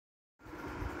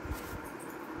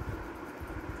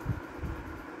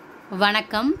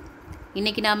வணக்கம்.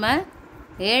 இன்றைக்கி நாம்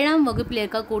 7ஆம் வகுப்பில்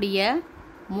இருக்கக்கூடிய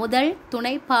முதல்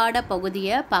துணைப்பாட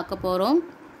பகுதியை பார்க்க போகிறோம்.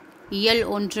 இயல்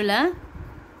 1ல்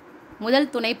முதல்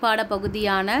துணைப்பாட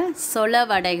பகுதியான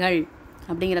சொலவடைகள்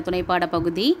அப்படிங்கிற துணைப்பாட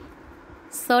பகுதி.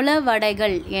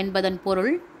 சொலவடைகள் என்பதன்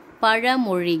பொருள்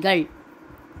பழமொழிகள்.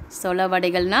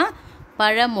 சொலவடைகள்னால்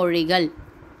பழமொழிகள்.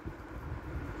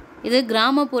 இது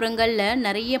கிராமப்புறங்களில்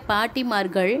நிறைய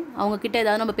பாட்டிமார்கள் அவங்கக்கிட்ட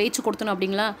ஏதாவது நம்ம பேச்சு கொடுத்தணும்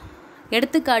அப்படிங்களா,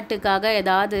 எடுத்துக்காட்டுக்காக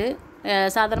ஏதாவது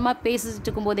சாதாரணமாக பேசிட்டு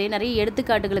இருக்கும்போதே நிறைய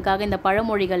எடுத்துக்காட்டுகளுக்காக இந்த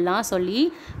பழமொழிகள்லாம் சொல்லி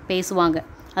பேசுவாங்க.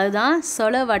 அதுதான்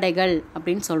சொலவடைகள்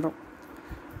அப்படின்னு சொல்கிறோம்.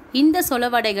 இந்த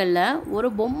சொலவடைகளில் ஒரு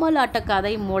பொம்மலாட்ட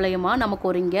கதை மூலயமா நமக்கு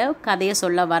ஒரு இங்கே கதையை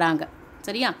சொல்ல வராங்க.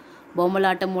 சரியா?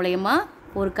 பொம்மலாட்டம் மூலயமா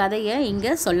ஒரு கதையை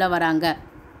இங்கே சொல்ல வராங்க.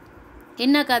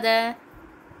 என்ன கதை?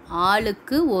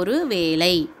 ஆளுக்கு ஒரு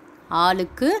வேலை.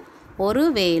 ஆளுக்கு ஒரு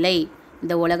வேலை.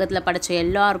 இந்த உலகத்தில் படைச்ச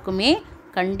எல்லாருக்குமே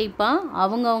கண்டிப்பாக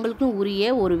அவங்கவுங்களுக்கும் உரிய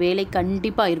ஒரு வேலை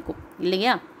கண்டிப்பாக இருக்கும்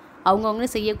இல்லையா?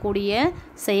 அவங்கவுங்களும் செய்யக்கூடிய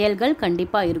செயல்கள்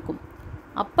கண்டிப்பாக இருக்கும்.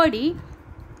 அப்படி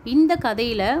இந்த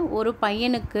கதையில் ஒரு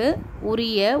பையனுக்கு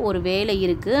உரிய ஒரு வேலை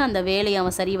இருக்குது. அந்த வேலையை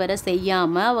அவன் சரிவர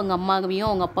செய்யாமல் அவங்க அம்மாவையும்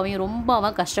அவங்க அப்பாவையும் ரொம்ப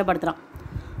அவன் கஷ்டப்படுத்துகிறான்.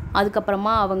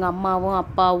 அதுக்கப்புறமா அவங்க அம்மாவும்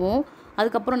அப்பாவும்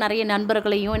அதுக்கப்புறம் நிறைய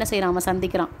நண்பர்களையும் என்ன செய்கிறான், அவன்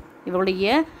சந்திக்கிறான்.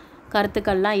 இவருடைய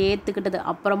கருத்துக்கள்லாம் ஏற்றுக்கிட்டது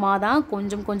அப்புறமா தான்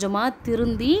கொஞ்சம் கொஞ்சமாக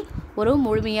திருந்தி ஒரு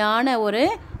முழுமையான ஒரு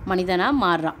மனிதனாக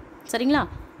மாறுறான். சரிங்களா?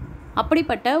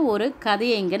 அப்படிப்பட்ட ஒரு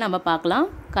கதையை இங்கே நம்ம பார்க்கலாம்.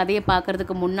 கதையை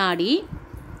பார்க்குறதுக்கு முன்னாடி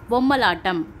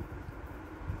பொம்மலாட்டம்.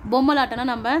 பொம்மலாட்டம்னா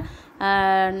நம்ம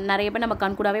நிறைய பேர் நம்ம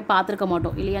கண்கூடாவே பார்த்துருக்க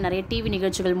மாட்டோம் இல்லையா? நிறைய டிவி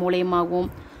நிகழ்ச்சிகள் மூலயமாகவும்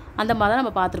அந்த மாதிரி தான்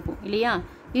நம்ம பார்த்துருப்போம் இல்லையா?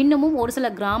 இன்னமும் ஒரு சில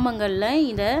கிராமங்களில்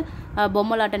இந்த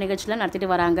பொம்மலாட்ட நிகழ்ச்சியெலாம் நடத்திட்டு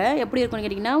வராங்க. எப்படி இருக்குன்னு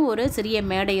கேட்டிங்கன்னா, ஒரு சிறிய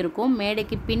மேடை இருக்கும்.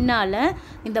 மேடைக்கு பின்னால்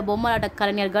இந்த பொம்மலாட்ட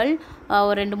கலைஞர்கள்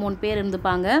ஒரு 2-3 பேர்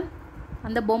இருந்துப்பாங்க.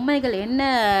 அந்த பொம்மைகள் என்ன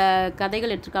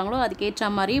கதைகள் எடுத்துருக்காங்களோ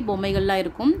அதுக்கேற்ற மாதிரி பொம்மைகள்லாம்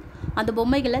இருக்கும். அந்த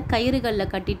பொம்மைகளை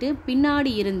கயிறுகளில் கட்டிட்டு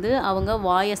பின்னாடி இருந்து அவங்க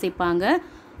வாயசைப்பாங்க.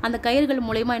 அந்த கயிறுகள்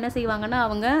மூலயமா என்ன செய்வாங்கன்னா,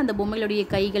 அவங்க அந்த பொம்மைகளுடைய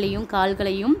கைகளையும்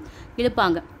கால்களையும்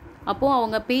இழுப்பாங்க. அப்போது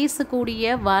அவங்க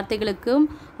பேசக்கூடிய வார்த்தைகளுக்கும்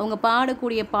அவங்க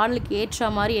பாடக்கூடிய பாடலுக்கு ஏற்ற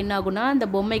மாதிரி என்ன ஆகுனா, அந்த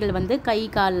பொம்மைகள் வந்து கை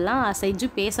காலெலாம் அசைஞ்சு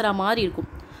பேசுகிற மாதிரி இருக்கும்.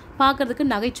 பார்க்குறதுக்கு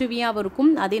நகைச்சுவையாகவும் இருக்கும்.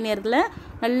 அதே நேரத்தில்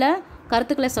நல்ல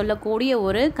கருத்துக்களை சொல்லக்கூடிய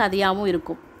ஒரு கதையாகவும்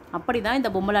இருக்கும். அப்படி தான்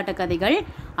இந்த பொம்மலாட்ட கதைகள்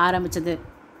ஆரம்பித்தது.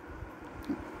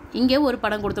 இங்கே ஒரு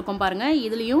படம் கொடுத்துருக்கோம் பாருங்கள்.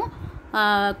 இதுலேயும்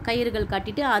கயிறுகள்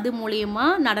கட்டிட்டு அது மூலயமா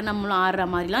நடனம் ஆடுற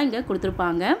மாதிரிலாம் இங்கே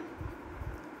கொடுத்துருப்பாங்க.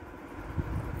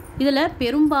 இதில்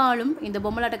பெரும்பாலும் இந்த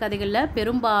பொம்மலாட்ட கதைகளில்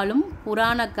பெரும்பாலும்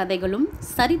புராண கதைகளும்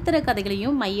சரித்திர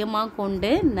கதைகளையும் மையமாக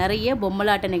கொண்டு நிறைய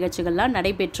பொம்மலாட்ட நிகழ்ச்சிகள்லாம்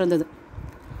நடைபெற்றிருந்தது.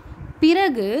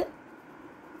 பிறகு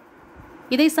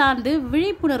இதை சார்ந்து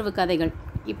விழிப்புணர்வு கதைகள்.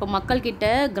 இப்போ மக்கள்கிட்ட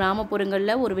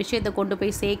கிராமப்புறங்களில் ஒரு விஷயத்தை கொண்டு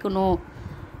போய் சேர்க்கணும்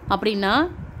அப்படின்னா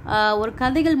ஒரு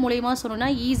கதைகள் மூலயமா சொன்னோன்னா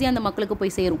ஈஸியாக அந்த மக்களுக்கு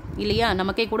போய் சேரும் இல்லையா?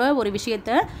 நமக்கே கூட ஒரு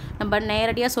விஷயத்தை நம்ம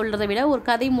நேரடியாக சொல்கிறத விட ஒரு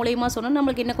கதை மூலயமா சொன்னால்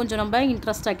நம்மளுக்கு இன்னும் கொஞ்சம் நம்ம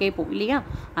இன்ட்ரெஸ்ட்டாக கேட்போம் இல்லையா?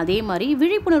 அதே மாதிரி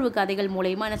விழிப்புணர்வு கதைகள்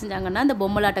மூலயமா என்ன செஞ்சாங்கன்னா, அந்த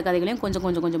பொம்மலாட்ட கதைகளையும் கொஞ்சம்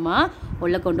கொஞ்சமாக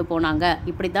உள்ள கொண்டு போனாங்க.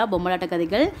 இப்படி தான் பொம்மலாட்ட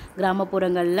கதைகள்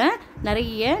கிராமப்புறங்களில்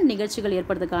நிறைய நிகழ்ச்சிகள்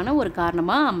ஏற்படுறதுக்கான ஒரு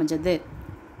காரணமாக அமைஞ்சது.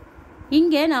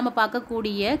 இங்கே நாம்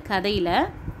பார்க்கக்கூடிய கதையில்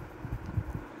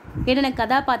என்னென்ன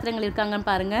கதாபாத்திரங்கள்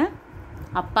இருக்காங்கன்னு பாருங்கள்.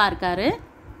 அப்பா இருக்கார்,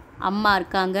 அம்மா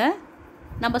இருக்காங்க.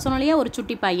 நம்ம சொன்னோம் இல்லையா, ஒரு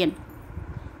சுட்டி பையன்,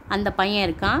 அந்த பையன்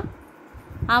இருக்கான்.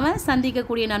 அவன்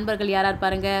சந்திக்கக்கூடிய நண்பர்கள் யாராக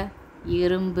இருப்பாருங்க?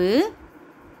 எறும்பு,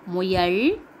 முயல்,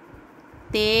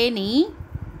 தேனி,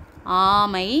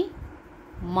 ஆமை,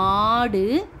 மாடு,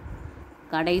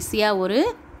 கடைசியாக ஒரு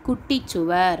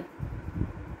குட்டிச்சுவர்.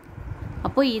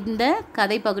 அப்போ இந்த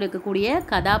கதை பகுதியில் இருக்கக்கூடிய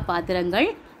கதாபாத்திரங்கள்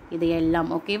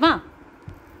இதையெல்லாம். ஓகேவா?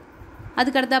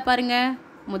 அதுக்கடுத்தா பாருங்கள்.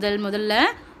 முதல்ல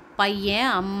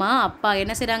பையன், அம்மா, அப்பா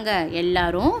என்ன செய்கிறாங்க?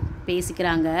 எல்லாரும்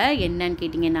பேசிக்கிறாங்க. என்னன்னு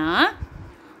கேட்டிங்கன்னா,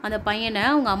 அந்த பையனை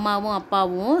அவங்க அம்மாவும்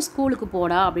அப்பாவும் ஸ்கூலுக்கு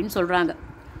போடா அப்படின்னு சொல்கிறாங்க.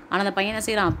 ஆனால் அந்த பையன் என்ன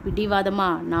செய்கிறான்?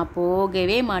 பிடிவாதமாக, நான்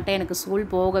போகவே மாட்டேன், எனக்கு ஸ்கூல்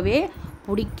போகவே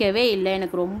பிடிக்கவே இல்லை,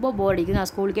 எனக்கு ரொம்ப போர் அடிக்குது,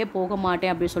 நான் ஸ்கூலுக்கே போக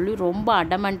மாட்டேன் அப்படின்னு சொல்லி ரொம்ப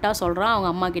அடமெண்ட்டாக சொல்கிறான் அவங்க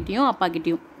அம்மாக்கிட்டேயும்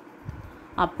அப்பாக்கிட்டேயும்.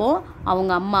 அப்போது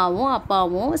அவங்க அம்மாவும்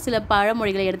அப்பாவும் சில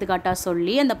பழமொழிகளை எடுத்துக்காட்டாக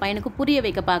சொல்லி அந்த பையனுக்கு புரிய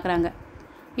வைக்க பார்க்குறாங்க.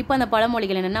 இப்போ அந்த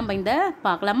பழமொழிகள் என்னென்னா நம்ம இந்த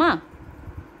பார்க்கலாமா?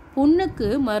 புண்ணுக்கு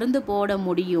மருந்து போட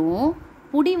முடியும்,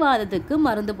 புடிவாதத்துக்கு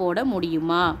மருந்து போட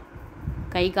முடியுமா?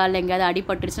 கை காலில் எங்கேயாவது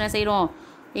அடிபட்டுருச்சுன்னா செய்கிறோம்,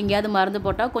 எங்கேயாவது மருந்து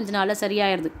போட்டால் கொஞ்ச நாளில்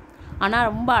சரியாயிடுது. ஆனால்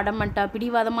ரொம்ப அடமெண்ட்டாக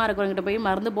பிடிவாதமாக இருக்கிறவங்கிட்ட போய்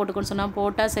மருந்து போட்டுக்கணும்னு சொன்னால்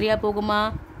போட்டால் சரியாக போகுமா?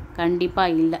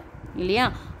 கண்டிப்பாக இல்லை இல்லையா?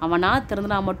 அவனாக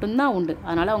திறந்துனா மட்டும்தான் உண்டு.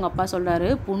 அதனால் அவங்க அப்பா சொல்கிறாரு,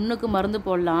 புண்ணுக்கு மருந்து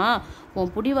போடலாம்,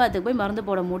 உன் பிடிவாதத்துக்கு போய் மருந்து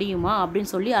போட முடியுமா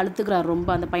அப்படின்னு சொல்லி அழுத்துக்கிறார் ரொம்ப.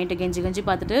 அந்த பையன்கிட்ட கெஞ்சி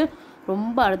பார்த்துட்டு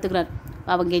ரொம்ப அழுத்துக்கிறார்.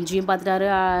 அவங்க கெஞ்சியும் பார்த்துட்டாரு,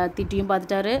 திட்டியும்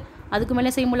பார்த்துட்டாரு. அதுக்கு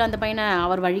மேலே செய்ய முடியல அந்த பையனை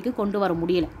அவர் வழிக்கு கொண்டு வர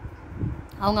முடியல.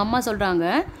 அவங்க அம்மா சொல்கிறாங்க,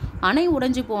 அணை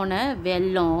உடைஞ்சு போன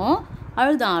வெள்ளம்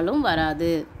அழுதாலும்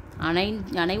வராது.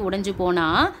 அணை உடைஞ்சு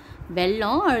போனால்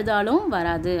வெள்ளம் அழுதாலும்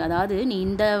வராது. அதாவது நீ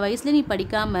இந்த வயசில் நீ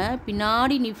படிக்காமல்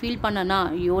பின்னாடி நீ ஃபீல் பண்ணனா,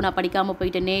 ஐயோ நான் படிக்காமல்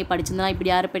போயிட்டேனே, படிச்சிருந்தா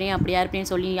இப்படியா இருப்பேனே அப்படியா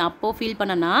இருப்பேன்னு சொல்லி அப்போது ஃபீல்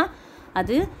பண்ணனா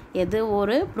அது எது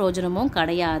ஒரு பிரயோஜனமும்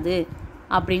கிடையாது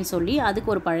அப்படின்னு சொல்லி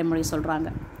அதுக்கு ஒரு பழமொழி சொல்கிறாங்க.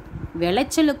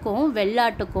 விளைச்சலுக்கும்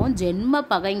வெள்ளாட்டுக்கும் ஜென்ம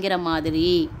பகைங்கிற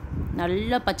மாதிரி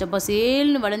நல்ல பச்சை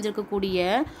பசேல்னு விளைஞ்சிருக்கக்கூடிய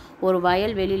ஒரு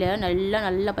வயல் வெளியில்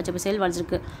நல்ல பச்சை பசேல்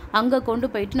விளைஞ்சிருக்கு. அங்கே கொண்டு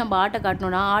போயிட்டு நம்ம ஆட்டை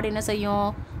காட்டணுன்னா ஆடு என்ன செய்யும்?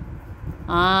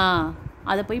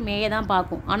 அதை போய் மேய தான்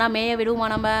பார்க்கும். ஆனால் மேய விடுவோமா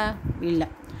நம்ம? இல்லை.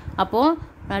 அப்போது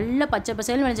நல்ல பச்சை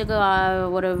பசேல்னு விளைஞ்சிருக்கு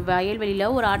ஒரு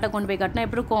வயல்வெளியில் ஒரு ஆட்டை கொண்டு போய் காட்டினா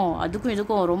எப்படி இருக்கும்? அதுக்கும்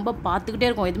இதுக்கும் ரொம்ப பார்த்துக்கிட்டே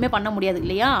இருக்கும், எதுவுமே பண்ண முடியாது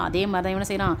இல்லையா? அதே மாதிரி தான் இவனை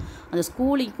செய்கிறான். அந்த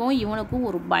ஸ்கூலுக்கும் இவனுக்கும்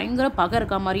ஒரு பயங்கர பகை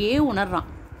இருக்க மாதிரியே உணர்றான்.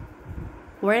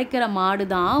 உழைக்கிற மாடு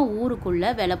தான் ஊருக்குள்ளே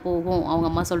விலை போகும். அவங்க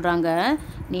அம்மா சொல்கிறாங்க,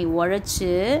 நீ உழைச்சி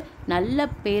நல்ல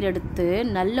பேர் எடுத்து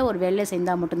நல்ல ஒரு வேலையை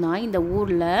செஞ்சால் மட்டும்தான் இந்த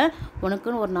ஊரில்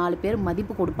உனக்குன்னு ஒரு 4 பேர்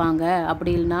மதிப்பு கொடுப்பாங்க.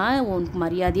 அப்படி இல்லைன்னா உனக்கு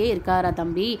மரியாதையே இருக்காரா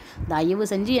தம்பி, தயவு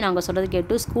செஞ்சு நாங்கள் சொல்கிறது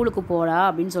கேட்டு ஸ்கூலுக்கு போடா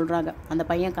அப்படின்னு சொல்கிறாங்க. அந்த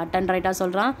பையன் கட் அண்ட் ரைட்டாக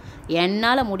சொல்கிறான்,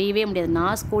 என்னால் முடியவே முடியாது,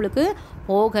 நான் ஸ்கூலுக்கு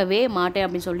போகவே மாட்டேன்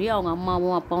அப்படின்னு சொல்லி அவங்க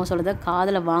அம்மாவும் அப்பாவும் சொல்கிறத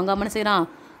காதில் வாங்காமனு செய்கிறான்,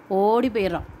 ஓடி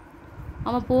போயிடுறான்.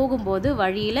 அவன் போகும்போது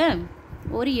வழியில்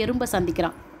ஒரு எறும்பை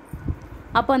சந்திக்கிறான்.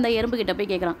 அப்போ அந்த எறும்புக்கிட்ட போய்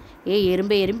கேட்குறான்,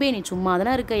 எறும்பே நீ சும்மா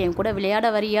தானே இருக்க, என் கூட விளையாட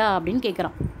வரியா அப்படின்னு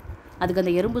கேட்குறான். அதுக்கு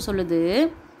அந்த எறும்பு சொல்லுது,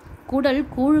 குடல்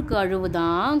கூழுக்கு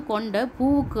அழுவுதான், கொண்ட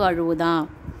பூவுக்கு அழுவுதான்.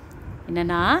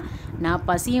 என்னென்னா, நான்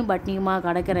பசியும் பட்னியுமா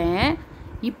கிடக்கிறேன்,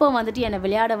 இப்போ வந்துட்டு என்னை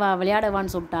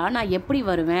விளையாடவான்னு சொல்லிட்டா நான் எப்படி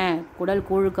வருவேன்? குடல்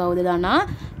கூழுக்கு அழுவுதானா,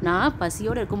 நான்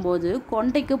பசியோடு இருக்கும்போது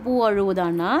கொண்டைக்கு பூ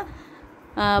அழுவுதானா,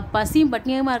 பசியும்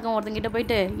பட்னியுமா இருக்க ஒருத்தங்கிட்ட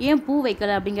போயிட்டு ஏன் பூ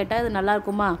வைக்கலை அப்படின்னு கேட்டால் அது நல்லா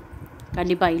இருக்குமா?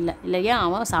 கண்டிப்பாக இல்லை இல்லையா?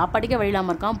 அவன் சாப்பாட்டுக்கே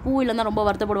வழியில்லாமல் இருக்கான், பூ இல்லைன்னா ரொம்ப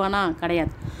வருத்தப்படுவானா?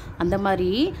 கிடையாது. அந்த மாதிரி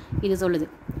இது சொல்லுது,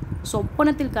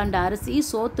 சொப்பனத்தில் கண்ட அரிசி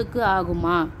சோத்துக்கு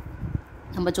ஆகுமா?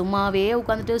 நம்ம சும்மாவே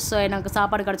உட்காந்துட்டு எனக்கு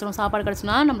சாப்பாடு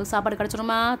கிடச்சினா நம்மளுக்கு சாப்பாடு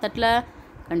கிடச்சிருமா தட்டில்?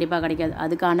 கண்டிப்பாக கிடைக்காது.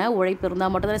 அதுக்கான உழைப்பு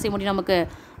இருந்தால் மட்டும் தான் செய்ய முடியும், நமக்கு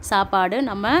சாப்பாடு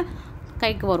நம்ம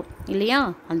கைக்கு வரும் இல்லையா?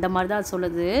 அந்த மாதிரி தான்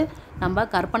சொல்லுது. நம்ம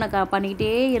கற்பனை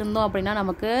பண்ணிக்கிட்டே இருந்தோம் அப்படின்னா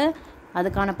நமக்கு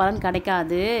அதுக்கான பலன்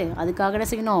கிடைக்காது. அதுக்காக என்ன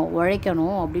செய்யணும்?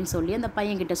 உழைக்கணும் அப்படின்னு சொல்லி அந்த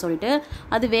பையன்கிட்ட சொல்லிட்டு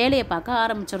அது வேலையை பார்க்க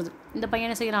ஆரம்பிச்சிருது. இந்த பையன்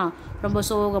என்ன செய்யறான்? ரொம்ப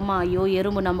சோகமாக, ஐயோ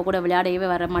எறும்பு நம்ம கூட விளையாடவே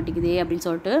வர மாட்டேங்குதே அப்படின்னு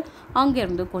சொல்லிட்டு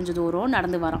அங்கேருந்து கொஞ்சம் தூரம்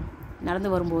நடந்து வரான்.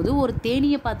 நடந்து வரும்போது ஒரு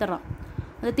தேனியை பார்த்துட்றான்.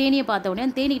 அந்த தேனியை பார்த்த உடனே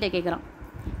அந்த தேனிக்கிட்ட கேட்குறான்,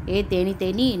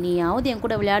 தேனி நீயாவது என்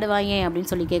கூட விளையாடுவாங்க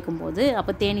அப்படின்னு சொல்லி கேட்கும்போது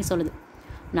அப்போ தேனி சொல்லுது,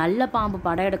 நல்ல பாம்பு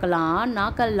படம் எடுக்கலாம்,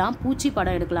 நாக்கெல்லாம் பூச்சி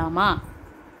படம் எடுக்கலாமா?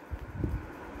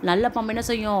 நல்ல பாம்பு என்ன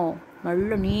செய்யும்?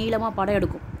 நல்ல நீளமாக படம்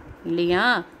எடுக்கும் இல்லையா?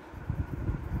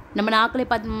 நம்ம நாக்களே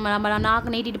பார்த்து நம்ம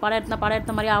நாக்கு நீட்டிட்டு படம்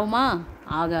எடுத்த மாதிரி ஆகுமா?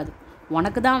 ஆகாது.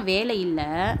 உனக்கு தான் வேலை இல்லை.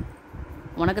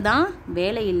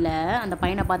 அந்த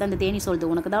பையனை பார்த்து அந்த தேனி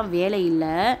சொல்லுது, உனக்கு தான் வேலை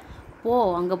இல்லை, போ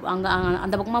அங்கே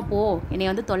அந்த பக்கமாக போ,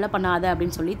 என்னை வந்து தொல்லை பண்ணாத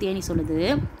அப்படின்னு சொல்லி தேனி சொல்லுது.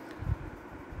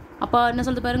 அப்போ என்ன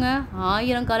சொல்லுது பாருங்க,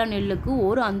 1000 கால நெல்லுக்கு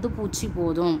ஒரு அந்து பூச்சி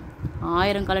போதும்.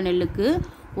 1000 கால நெல்லுக்கு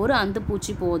ஒரு அந்து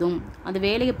பூச்சி போதும். அந்த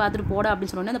வேலையை பார்த்துட்டு போட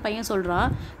அப்படின்னு சொன்னோன்னே அந்த பையன்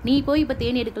சொல்கிறான், நீ போய் இப்போ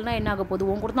தேனி எடுக்கலன்னா என்ன ஆக போகுது?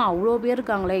 உன் கூட தான் அவ்வளோ பேர்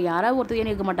இருக்காங்களே, யாராவது ஒருத்தர்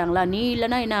தேனி எடுக்க மாட்டாங்களா? நீ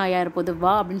இல்லைன்னா என்ன ஆயிரம் போகுது,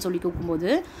 வா அப்படின்னு சொல்லி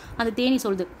கூப்பிடும்போது அந்த தேனி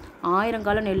சொல்லுது, 1000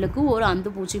 கால நெல்லுக்கு ஒரு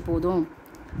அந்து பூச்சி போதும்.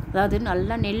 அதாவது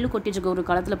நல்லா நெல் கொட்டி வச்சுக்க ஒரு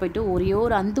காலத்தில் போயிட்டு ஒரே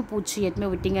ஒரு அந்து பூச்சி எதுவுமே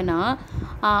விட்டிங்கன்னா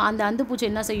அந்த அந்து பூச்சி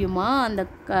என்ன செய்யுமா, அந்த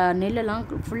நெல்லெல்லாம்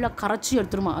ஃபுல்லாக கரைச்சி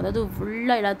எடுத்துருமா. அதாவது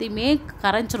ஃபுல்லாக எல்லாத்தையுமே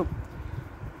கரைஞ்சிரும்.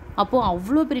 அப்போது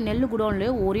அவ்வளோ பெரிய நெல் குடோன்ல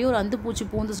ஒரே ஒரு அந்து பூச்சி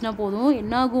பூந்துச்சுன்னா போதும்,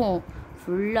 என்னாகும்?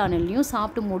 ஃபுல்லாக நெல்லையும்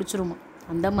சாப்பிட்டு முடிச்சிருமா.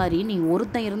 அந்த மாதிரி நீ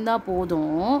ஒருத்தன் இருந்தால்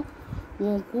போதும்,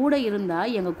 உன் கூட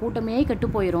இருந்தால் எங்கள் கூட்டமே கெட்டு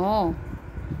போயிடும்.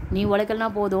 நீ உழைக்கலனா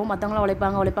போதும், மற்றவங்களாம்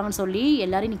உழைப்பாங்கன்னு சொல்லி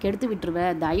எல்லாரையும் நீ கெடுத்து விட்டுருவ,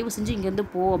 தயவு செஞ்சு இங்கேருந்து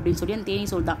போ அப்படின்னு சொல்லி அந்த தேனி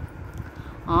சொல்லிட்டான்.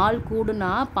 ஆள்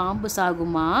கூடுனா பாம்பு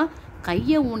சாகுமா,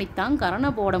 கையை ஊனித்தான் கரணை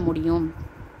போட முடியும்.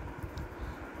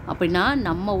 அப்படின்னா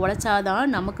நம்ம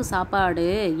உழைச்சாதான் நமக்கு சாப்பாடு.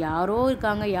 யாரோ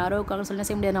இருக்காங்கன்னு சொல்லி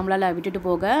செய்ய முடியாது, நம்மளால் விட்டுட்டு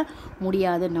போக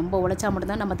முடியாது. நம்ம உழைச்சா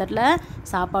மட்டும்தான் நம்ம தட்டில்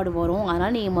சாப்பாடு வரும்.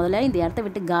 அதனால் நீ முதல்ல இந்த இடத்த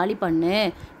விட்டு காலி பண்ணு,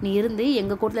 நீ இருந்து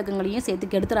எங்கள் கூட்டத்தில் இருக்கவங்களையும்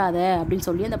சேர்த்து கெடுத்துறாத அப்படின்னு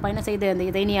சொல்லி அந்த பையனை செய்து அந்த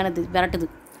தேனியானது விரட்டுது.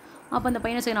 அப்போ அந்த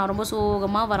பையனை செய்ய நான் ரொம்ப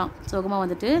சோகமாக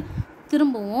வந்துட்டு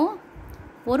திரும்பவும்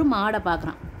ஒரு மாடை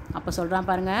பார்க்குறான். அப்போ சொல்கிறான்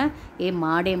பாருங்கள்,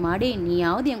 மாடே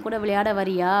நீயாவது என் கூட விளையாட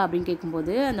வரியா அப்படின்னு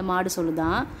கேட்கும்போது அந்த மாடு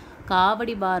சொல்லுதான்,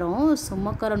 காவடி பாரம்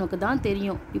சுமக்கிறவனுக்கு தான்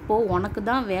தெரியும், இப்போது உனக்கு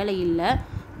தான் வேலை இல்லை,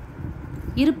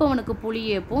 இருப்பவனுக்கு புளி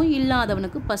ஏப்போம்,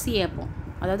 இல்லாதவனுக்கு பசி ஏப்போம்.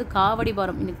 அதாவது காவடி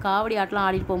பாரம், இந்த காவடி ஆட்டெலாம்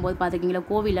ஆடிட்டு போகும்போது பார்த்துக்கிங்களா,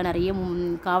 கோவிலில் நிறைய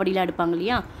காவடிலாம் எடுப்பாங்க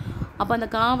இல்லையா, அப்போ அந்த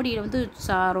காவடியில் வந்து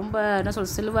ரொம்ப என்ன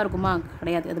சொல்கிறது சிலுவாக இருக்குமா?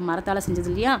 கிடையாது, அது மரத்தால்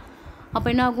செஞ்சது இல்லையா? அப்போ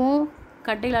என்னாகும்,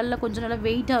 கட்டையிலெல்லாம் கொஞ்சம் நல்லா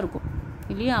வெயிட்டாக இருக்கும்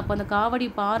இல்லையா? அப்போ அந்த காவடி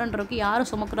பாருன்றதுக்கு யார்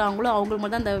சுமக்குறாங்களோ அவங்களுக்கு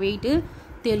மட்டும் தான் அந்த வெயிட்டு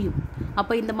தெரியும்.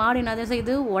 அப்போ இந்த மாடு என்ன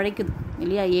செய்யுது, உழைக்குது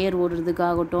இல்லையா? ஏர்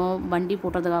ஓடுறதுக்காகட்டும், வண்டி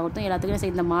போட்டுறதுக்காகட்டும், எல்லாத்துக்கும்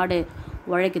செய்ய இந்த மாடு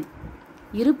உழைக்குது.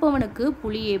 இருப்பவனுக்கு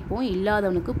புளி ஏப்பம்,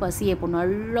 இல்லாதவனுக்கு பசி ஏப்பம்.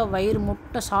 நல்லா வயிறு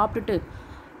முட்டை சாப்பிட்டுட்டு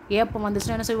ஏப்பம்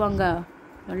வந்துச்சுன்னா என்ன செய்வாங்க,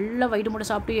 நல்லா வயிறு முட்டை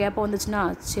சாப்பிட்டு ஏப்பம் வந்துச்சுன்னா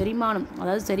செரிமானம்,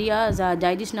 அதாவது சரியாக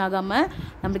டைஜஷன் ஆகாமல்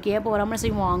நம்மளுக்கு ஏப்பம் வராமல்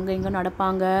செய்வோம். அங்கே இங்கே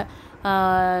நடப்பாங்க,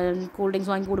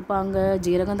 கூல்ட்ரிங்க்ஸ் வாங்கி கொடுப்பாங்க,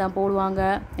 ஜீரகம் தான் போடுவாங்க,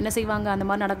 என்ன செய்வாங்க, அந்த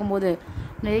மாதிரி நடக்கும்போது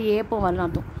நிறைய ஏப்பம் வரணும்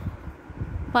அர்த்தம்.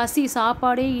 பசி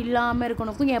சாப்பாடே இல்லாமல்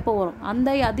இருக்கணுக்கும் ஏப்பம் வரும்.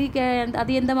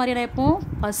 அது எந்த மாதிரியான ஏப்பம்,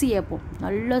 பசி ஏப்பம்.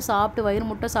 நல்லா சாப்பிட்டு வயிறு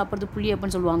முட்டை சாப்பிட்றது புளி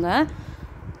ஏப்பம்னு சொல்லுவாங்க.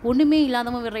 ஒன்றுமே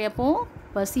இல்லாதவங்க விடுற ஏப்பம்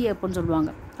பசி ஏப்பம்னு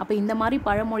சொல்லுவாங்க. அப்போ இந்த மாதிரி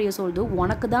பழமொழியை சொல்லுது,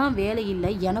 உனக்கு தான் வேலை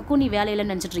இல்லை, எனக்கும் நீ வேலை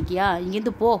இல்லைன்னு நினச்சிட்ருக்கியா,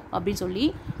 இங்கேருந்து போ அப்படின்னு சொல்லி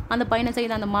அந்த பையனை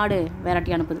செய்த அந்த மாடு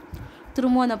விரட்டி அனுப்புது.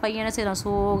 திரும்பவும் அந்த பையனை செய்கிறான்,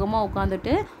 சோகமாக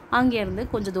உட்காந்துட்டு அங்கேருந்து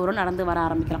கொஞ்சம் தூரம் நடந்து வர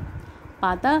ஆரம்பிக்கிறான்.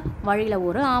 பார்த்தா வழியில்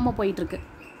ஒரு ஆமை போயிட்டுருக்கு.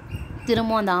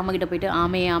 திரும்பவும் அந்த ஆமைக்கிட்ட போயிட்டு,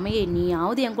 ஆமையே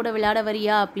நீயாவது என் கூட விளையாட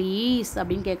வரியா ப்ளீஸ்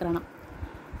அப்படின்னு கேட்குறானா.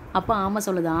 அப்போ ஆமை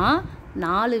சொல்லுதான்,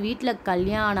 4 வீட்டில்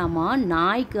கல்யாணமாக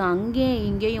நாய்க்கு அங்கேயும்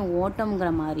இங்கேயும் ஓட்டம்ங்கிற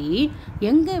மாதிரி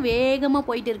எங்கே வேகமாக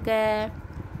போயிட்டு இருக்க.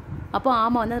 அப்போ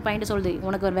ஆமை வந்து அந்த பையன்கிட்ட சொல்லுது,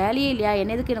 உனக்கு ஒரு வேலையே இல்லையா,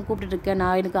 என்ன எதுக்கு எனக்கு கூப்பிட்டுட்டு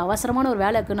இருக்க, எனக்கு அவசரமான ஒரு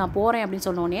வேலை இருக்குது, நான் போகிறேன் அப்படின்னு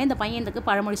சொன்னோடனே இந்த பையனுக்கு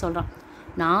பழமொழி சொல்கிறான்.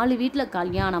 4 வீட்டில்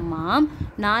கல்யாணமாம்,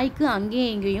 நாய்க்கு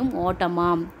அங்கேயும் இங்கேயும்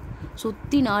ஓட்டமாம்.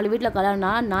 சுற்றி 4 வீட்டில்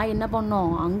கல்யாணம்னா நான் என்ன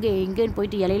பண்ணோம், அங்கே எங்கேன்னு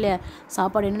போயிட்டு இலையில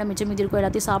சாப்பாடு என்னென்ன மிச்சம் மீதி இருக்கோ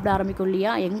எல்லாத்தையும் சாப்பிட ஆரம்பிக்கும்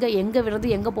இல்லையா? எங்கே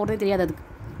விடுறது எங்கே போடுறதே தெரியாது அதுக்கு.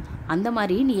 அந்த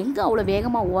மாதிரி நீ எங்கே அவ்வளோ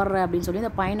வேகமாக ஓடுற அப்படின்னு சொல்லி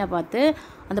அந்த பையனை பார்த்து,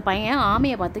 அந்த பையன்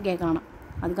ஆமையை பார்த்து கேட்குறானா.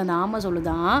 அதுக்கு அந்த ஆமை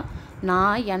சொல்லுதான்,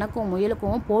 நான் எனக்கும்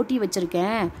முயலுக்கும் போட்டி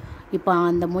வச்சுருக்கேன், இப்போ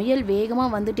அந்த முயல்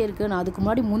வேகமாக வந்துகிட்டே இருக்குது, நான் அதுக்கு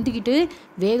முன்னாடி முந்திக்கிட்டு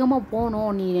வேகமாக போகணும்,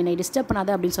 நீ என்னை டிஸ்டர்ப்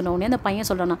பண்ணாத அப்படின்னு சொன்ன உடனே அந்த பையன்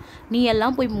சொல்கிறானா, நீ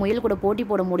எல்லாம் போய் முயல் கூட போட்டி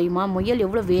போட முடியுமா, முயல்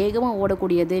எவ்வளோ வேகமாக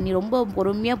ஓடக்கூடியது, நீ ரொம்ப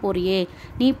பொறுமையாக போறியே,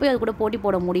 நீ போய் அது கூட போட்டி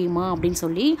போட முடியுமா அப்படின்னு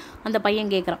சொல்லி அந்த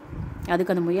பையன் கேட்குறான்.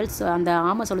 அதுக்கு அந்த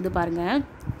ஆமை சொல்லுது பாருங்கள்,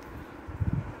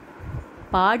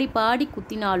 பாடி பாடி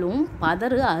குத்தினாலும்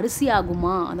பதறு அரிசி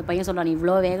ஆகுமா. அந்த பையன் சொல்கிறான்,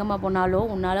 இவ்வளோ வேகமாக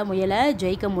போனாலும் உன்னால் முயலை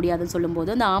ஜெயிக்க முடியாதுன்னு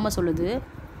சொல்லும்போது அந்த ஆமை சொல்லுது,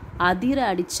 அதிர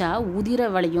அடித்தா உதிர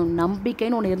விளையும்,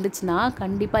 நம்பிக்கைன்னு ஒன்று இருந்துச்சுன்னா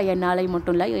கண்டிப்பாக என்னாலையும்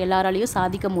மட்டும் இல்லை எல்லாராலையும்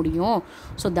சாதிக்க முடியும்.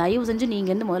 ஸோ தயவு செஞ்சு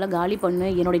நீங்கள் முதல்ல காலி பண்ணு,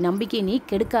 என்னுடைய நம்பிக்கையை நீ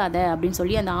கெடுக்காத அப்படின்னு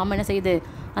சொல்லி அந்த ஆமை என்ன செய்யுது,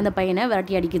 அந்த பையனை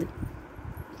விரட்டி அடிக்குது.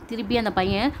 திருப்பி அந்த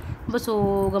பையன் ரொம்ப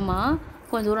சோகமாக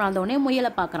கொஞ்சம் தூரம் நடந்தவுடனே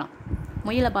முயலை பார்க்குறான்.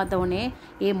 முயலை பார்த்தவுடனே,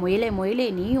 முயலே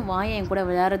நீயும் வாயை என் கூட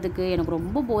விளையாடுறதுக்கு, எனக்கு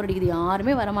ரொம்ப போர் அடிக்குது,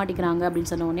 யாருமே வரமாட்டேங்கிறாங்க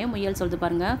அப்படின்னு சொன்னோடனே முயல் சொல்லுது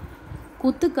பாருங்கள்,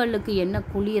 குத்துக்கல்லுக்கு என்ன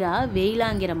குளிரா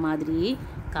வெயிலாங்கிற மாதிரி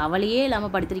கவலையே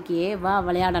இல்லாமல் படுத்திருக்கியே, வா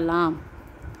விளையாடலாம்.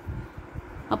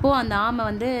 அப்போது அந்த ஆமை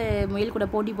வந்து முயல் கூட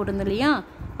போட்டி போட்டிருந்தது இல்லையா,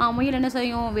 முயல் என்ன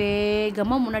செய்யும்,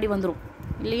 வேகமாக முன்னாடி வந்துடும்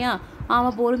இல்லையா, ஆமை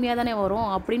பொறுமையாக தானே வரும்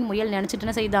அப்படின்னு முயல் நினச்சிட்டு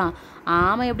என்ன செய்தான்,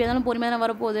 ஆமை எப்படியா இருந்தாலும் பொறுமையாக தானே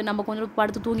வரப்போகுது, நம்ம கொஞ்சம்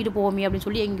படுத்து தூங்கிட்டு போவோமே அப்படின்னு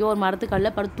சொல்லி எங்கேயோ ஒரு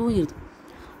மரத்துக்கல்ல படுத்து தூங்கிடுது.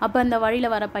 அப்போ அந்த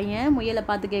வழியில் வர பையன் முயலை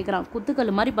பார்த்து கேட்குறான்,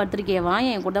 குத்துக்கல் மாதிரி படுத்திருக்கே,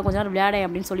 வாயன் என் கூட கொஞ்ச நேரம் விளையாட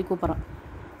அப்படின்னு சொல்லி கூப்பிட்றான்.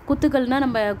 குத்துக்கல்னால்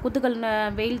நம்ம குத்துக்கல்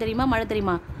வெயில் தெரியுமா மழை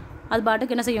தெரியுமா, அது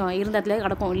பாட்டுக்கு என்ன செய்யும், இருந்த இடத்துல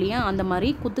கிடக்கும் இல்லையா, அந்த மாதிரி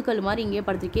குத்துக்கல் மாதிரி இங்கேயே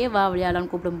படுத்திருக்கே, வா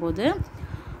விளையாடலான்னு கூப்பிடும்போது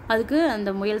அதுக்கு அந்த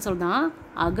முயல் சொல்கிறான்,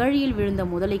 அகழியில் விழுந்த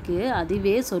முதலைக்கு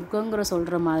அதுவே சொர்க்கங்கிற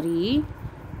சொல்கிற மாதிரி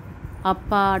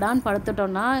அப்பாடான்னு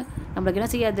படுத்துட்டோன்னா நம்மளுக்கு என்ன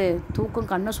செய்யாது,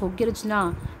 தூக்கம் கண்ணை சொக்கிருச்சுன்னா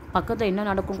பக்கத்தில் என்ன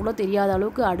நடக்கும் கூட தெரியாத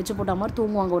அளவுக்கு அடித்து போட்ட மாதிரி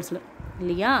தூங்குவாங்க ஒரு சிலர்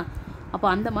இல்லையா. அப்போ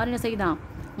அந்த மாதிரி என்ன செய்தான்,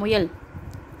 முயல்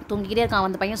தூங்கிக்கிட்டே இருக்கான்.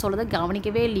 அந்த பையன் சொல்கிறத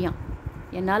கவனிக்கவே இல்லையா,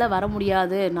 என்னால் வர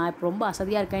முடியாது, நான் இப்போ ரொம்ப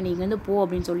அசதியாக இருக்கேன், நீ இங்கேருந்து போ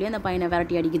அப்படின்னு சொல்லி அந்த பையனை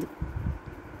விரட்டி அடிக்குது.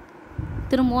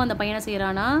 திரும்பவும் அந்த பையனை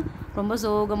செய்கிறானா, ரொம்ப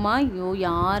சோகமாக, ஐயோ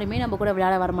யாருமே நம்ம கூட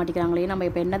விளையாட வர மாட்டேங்கிறாங்களே, நம்ம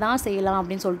இப்போ என்ன தான் செய்யலாம்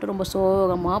அப்படின்னு சொல்லிட்டு ரொம்ப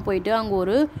சோகமாக போயிட்டு அங்கே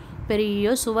ஒரு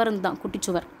பெரிய சுவர் இருந்தான்,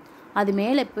 குட்டிச்சுவர், அது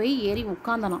மேலே போய் ஏறி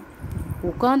உட்காந்தானான்.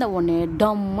 உட்காந்த உடனே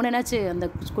டம்முன்னு என்னாச்சு, அந்த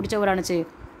குட்டிச்சுவர் ஆனிச்சு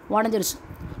உடஞ்சிருச்சு.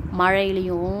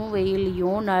 மழையிலையும்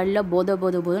வெயிலையும் நல்லா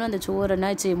பொதுன்னு அந்த சோறு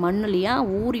என்னாச்சு, மண்ணுலையா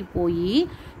ஊறி போய்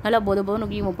நல்லா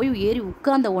பொதுன்னு இவன் போய் ஏறி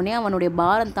உட்கார்ந்த உடனே அவனுடைய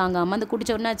பாரம் தாங்காமல் அந்த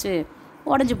குட்டிச்சுவர் என்னாச்சு,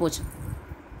 உடஞ்சி போச்சு.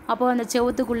 அப்போ அந்த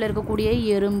செவத்துக்குள்ளே இருக்கக்கூடிய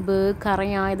எறும்பு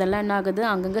கரையான் இதெல்லாம் என்ன ஆகுது,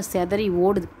 அங்கங்கே செதறி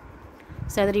ஓடுது.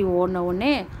 செதறி ஓடின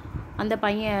உடனே அந்த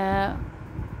பையன்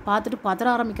பார்த்துட்டு பதற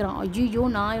ஆரம்பிக்கிறான், ஐயோ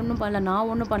நான் ஒன்றும்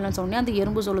பண்ணலன்னு சொன்னேன். அந்த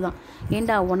எறும்பு சொல்லுதான்,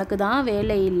 ஏண்டா உனக்கு தான்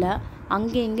வேலை இல்லை,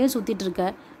 அங்கே இங்கேயும் சுற்றிட்டு இருக்க,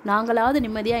 நாங்களாவது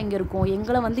நிம்மதியாக இங்கே இருக்கோம்,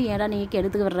 எங்களை வந்து ஏடா நீங்கள்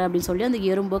கெடுத்துக்கு வர்ற அப்படின்னு சொல்லி அந்த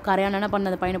எறும்பு கரையான என்ன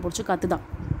பண்ண அந்த பையனை பிடிச்சி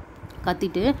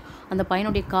கத்திட்டு அந்த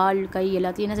பையனுடைய கால் கை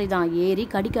எல்லாத்தையும் என்ன செய்தான், ஏறி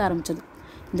கடிக்க ஆரம்பிச்சது.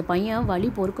 இந்த பையன் வலி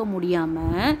பொறுக்க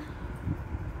முடியாமல்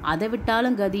அதை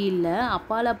விட்டாலும் கதி இல்லை,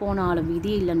 அப்பால் போனாலும்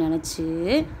விதி இல்லைன்னு நினச்சி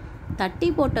தட்டி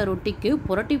போட்ட ரொட்டிக்கு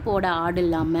புரட்டி போட ஆடு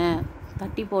இல்லாமல்,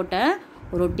 தட்டி போட்ட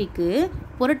ரொட்டிக்கு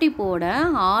புரட்டி போட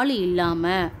ஆள்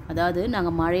இல்லாமல், அதாவது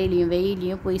நாங்கள் மழையிலையும்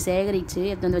வெயிலையும் போய் சேகரித்து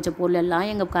எடுத்து வந்து வச்ச பொருள் எல்லாம்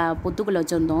எங்கள் பொத்துக்குள்ளே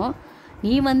வச்சுருந்தோம்.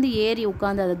 நீ வந்து ஏறி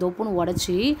உட்காந்து அதை தொப்புன்னு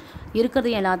உடச்சி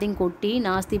இருக்கிறதையும் எல்லாத்தையும் கொட்டி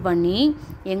நாஸ்தி பண்ணி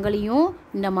எங்களையும்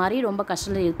இந்த மாதிரி ரொம்ப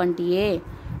கஷ்டத்தில் இது பண்ணிட்டியே,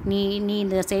 நீ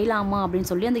இந்த செய்யலாமா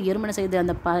அப்படின்னு சொல்லி அந்த எருமனை செய்து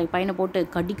அந்த பையனை போட்டு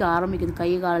கடிக்க ஆரம்பிக்குது.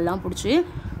 கை காலெல்லாம் பிடிச்சி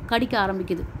கடிக்க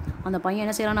ஆரம்பிக்குது. அந்த பையன்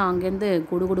என்ன செய்கிறான்னா அங்கேருந்து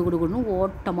குடு குடு குடுன்னு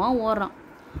ஓட்டமாக ஓடுறான்.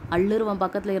 அள்ளுருவன்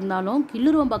பக்கத்தில் இருந்தாலும்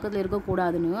கிள்ளுருவன் பக்கத்தில்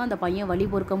இருக்கக்கூடாதுன்னு அந்த பையன் வலி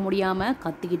பொறுக்க முடியாமல்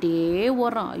கத்திக்கிட்டே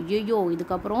ஓடுறான். ஐயோ,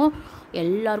 இதுக்கப்புறம்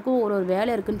எல்லாருக்கும் ஒரு வேலை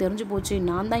இருக்குதுன்னு தெரிஞ்சு போச்சு,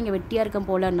 நான் தான் இங்கே வெட்டியாக இருக்கேன்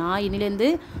போல், நான் இன்னிலேருந்து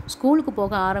ஸ்கூலுக்கு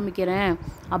போக ஆரம்பிக்கிறேன்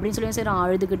அப்படின்னு சொல்லி செய்கிறான்.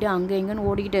 அழுதுகிட்டு அங்கே எங்கேன்னு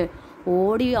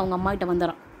ஓடி அவங்க அம்மா கிட்ட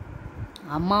வந்துடுறான்.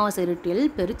 அமாவாசை இருட்டில்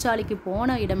பெருச்சாளிக்கு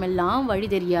போன இடமெல்லாம் வழி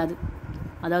தெரியாது.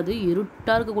 அதாவது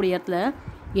இருட்டாக இருக்கக்கூடிய இடத்துல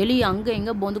எலி அங்கே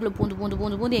எங்கே பொந்துக்குள்ளே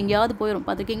பூந்து எங்கேயாவது போயிடும்,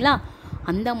 பார்த்துருக்கீங்களா?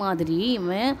 அந்த மாதிரி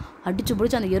இவன் அடித்து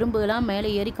பிடிச்சி அந்த எறும்புலாம் மேலே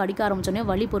ஏறி கடிக்க ஆரம்பித்தோடனே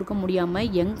வலி பொறுக்க முடியாமல்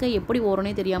எங்கே எப்படி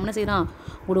ஓடனே தெரியாமல் செய்கிறான்.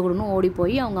 குடுகுடுன்னு ஓடி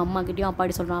போய் அவங்க அம்மாக்கிட்டையும்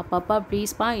அப்பாட்டி சொல்கிறான், அப்பா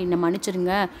ப்ளீஸ்ப்பா என்னை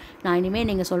மன்னிச்சிடுங்க, நான் இனிமேல்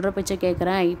நீங்கள் சொல்கிற பேச்சை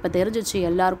கேட்குறேன், இப்போ தெரிஞ்சிச்சு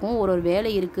எல்லாருக்கும் ஒரு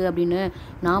வேலை இருக்குது அப்படின்னு,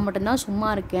 நான் மட்டும்தான்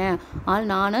சும்மா இருக்கேன்,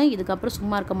 நான் இதுக்கப்புறம்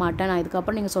சும்மா இருக்க மாட்டேன், நான்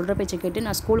இதுக்கப்புறம் நீங்கள் சொல்கிற பேச்சை கேட்டு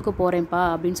நான் ஸ்கூலுக்கு போகிறேன்ப்பா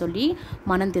அப்படின்னு சொல்லி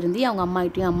மனம் திருந்தி அவங்க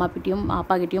அம்மாக்கிட்டையும்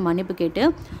அப்பாக்கிட்டையும் மன்னிப்பு கேட்டு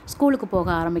ஸ்கூலுக்கு போக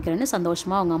ஆரம்பிக்கிறேன்னு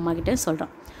சந்தோஷமாக அவங்க அம்மாக்கிட்டே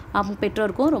சொல்கிறான். அவங்க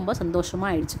பெற்றோருக்கும் ரொம்ப சந்தோஷமாக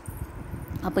ஆயிடுச்சு.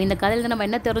 அப்போ இந்த கதையில் நம்ம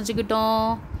என்ன தெரிஞ்சுக்கிட்டோம்?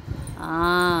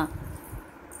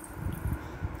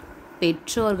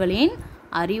 பெற்றோர்களின்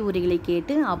அறிவுரைகளை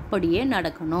கேட்டு அப்படியே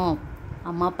நடக்கணும்.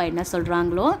 அம்மா அப்பா என்ன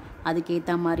சொல்கிறாங்களோ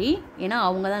அதுக்கேற்ற மாதிரி, ஏன்னா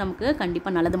அவங்க தான் நமக்கு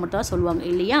கண்டிப்பாக நல்லது மட்டும் தான் சொல்லுவாங்க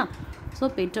இல்லையா? ஸோ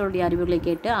பெற்றோருடைய அறிவுரைகளை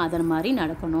கேட்டு அதன் மாதிரி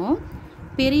நடக்கணும்.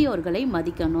 பெரியோர்களை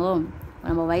மதிக்கணும்.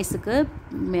 நம்ம வயசுக்கு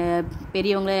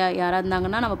பெரியவங்க யாராக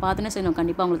இருந்தாங்கன்னா நம்ம பார்த்துனே செய்யணும்,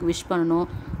 கண்டிப்பாக அவங்களுக்கு விஷ் பண்ணணும்,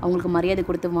 அவங்களுக்கு மரியாதை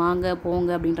கொடுத்து வாங்க போங்க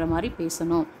அப்படின்ற மாதிரி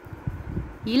பேசணும்.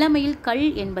 இளமையில் கல்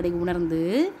என்பதை உணர்ந்து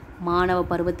மாணவ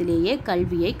பருவத்திலேயே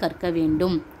கல்வியை கற்க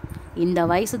வேண்டும். இந்த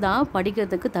வயசு தான்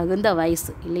படிக்கிறதுக்கு தகுந்த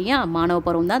வயசு இல்லையா? மாணவ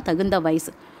பருவம் தான் தகுந்த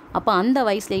வயசு. அப்போ அந்த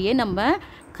வயசுலேயே நம்ம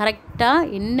கரெக்டாக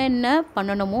என்னென்ன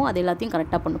பண்ணணுமோ அது எல்லாத்தையும்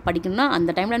கரெக்டாக பண்ணணும். படிக்கணும்னா அந்த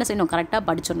டைமில் என்ன செய்யணும்? கரெக்டாக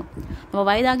படிச்சிடணும். நம்ம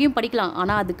வயதாகியும் படிக்கலாம்,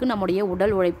 ஆனால் அதுக்கு நம்முடைய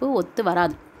உடல் உழைப்பு ஒத்து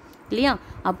வராது இல்லையா?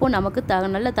 அப்போது நமக்கு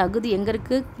நல்ல தகுதி எங்கே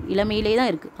இருக்குது? இளமையிலே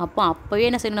தான் இருக்குது. அப்போவே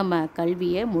என்ன செய்யணும்? நம்ம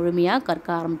கல்வியை முழுமையாக கற்க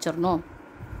ஆரம்பிச்சிடணும்.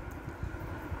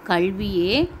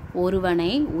 கல்வியே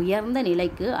ஒருவனை உயர்ந்த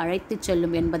நிலைக்கு அழைத்து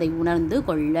செல்லும் என்பதை உணர்ந்து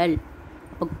கொள்ளல்.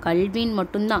 அப்போ கல்வின்னு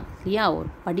மட்டும்தான் இல்லையா? ஒரு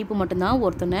படிப்பு மட்டும்தான்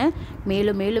ஒருத்தனை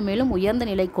மேலும் மேலும் மேலும் உயர்ந்த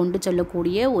நிலை கொண்டு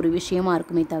செல்லக்கூடிய ஒரு விஷயமா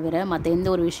இருக்குமே தவிர மற்ற எந்த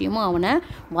ஒரு விஷயமும் அவனை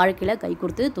வாழ்க்கையில் கை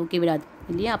கொடுத்து தூக்கி விடாது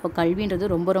இல்லையா? அப்போ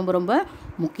கல்வின்றது ரொம்ப ரொம்ப ரொம்ப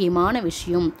முக்கியமான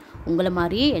விஷயம். உங்களை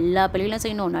மாதிரியே எல்லா பிள்ளைகளும்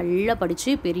செய்யணும், நல்லா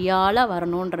படித்து பெரிய ஆளாக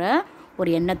வரணுன்ற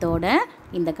ஒரு எண்ணத்தோடு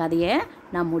இந்த கதையை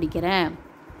நான் முடிக்கிறேன்.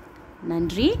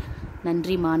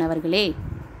 நன்றி மாணவர்களே.